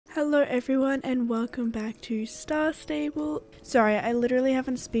Hello everyone and welcome back to Star Stable. Sorry, I literally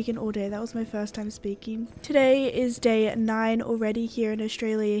haven't spoken all day. That was my first time speaking. Today is day 9 already here in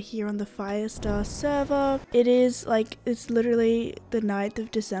Australia, here on the Firestar server. It's literally the 9th of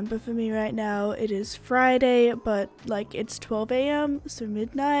December for me right now. It is Friday, but it's 12 AM, so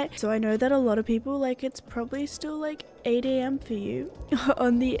midnight. So I know that a lot of people it's probably still 8 AM for you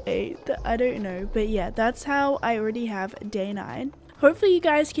on the 8th. I don't know, but yeah, that's how I already have day 9. Hopefully you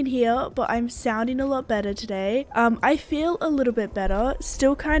guys can hear, but I'm sounding a lot better today. I feel a little bit better.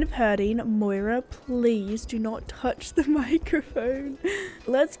 Still kind of hurting. Moira, please do not touch the microphone.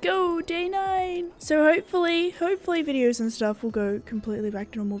 Let's go, day 9. So hopefully videos and stuff will go completely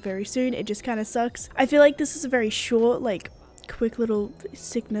back to normal very soon. It just kind of sucks. I feel like this is a very short, quick little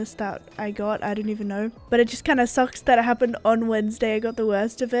sickness that I got. I don't even know, but it just kind of sucks that it happened on Wednesday. I got the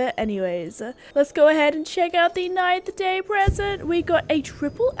worst of it. Anyways, let's go ahead and check out the 9th day present. We got a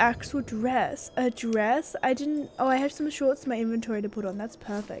triple axle dress. A dress? I have some shorts in my inventory to put on. That's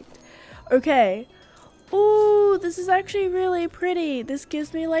perfect. Okay. Ooh, this is actually really pretty. This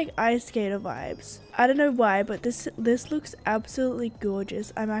gives me ice skater vibes. I don't know why, but this looks absolutely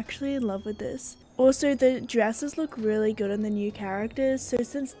gorgeous. I'm actually in love with this. Also, the dresses look really good on the new characters, so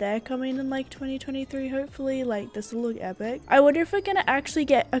since they're coming in 2023, hopefully this will look epic. I wonder if we're gonna actually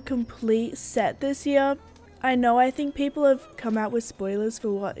get a complete set this year. I think people have come out with spoilers for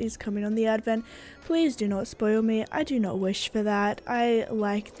what is coming on the advent. Please do not spoil me. I do not wish for that. I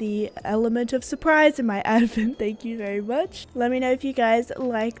like the element of surprise in my advent. Thank you very much. Let me know if you guys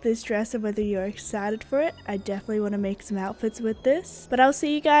like this dress and whether you're excited for it. I definitely want to make some outfits with this. But I'll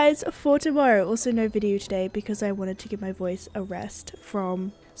see you guys for tomorrow. Also no video today because I wanted to give my voice a rest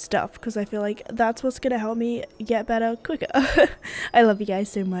from stuff because I feel like that's what's going to help me get better quicker. I love you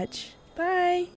guys so much. Bye.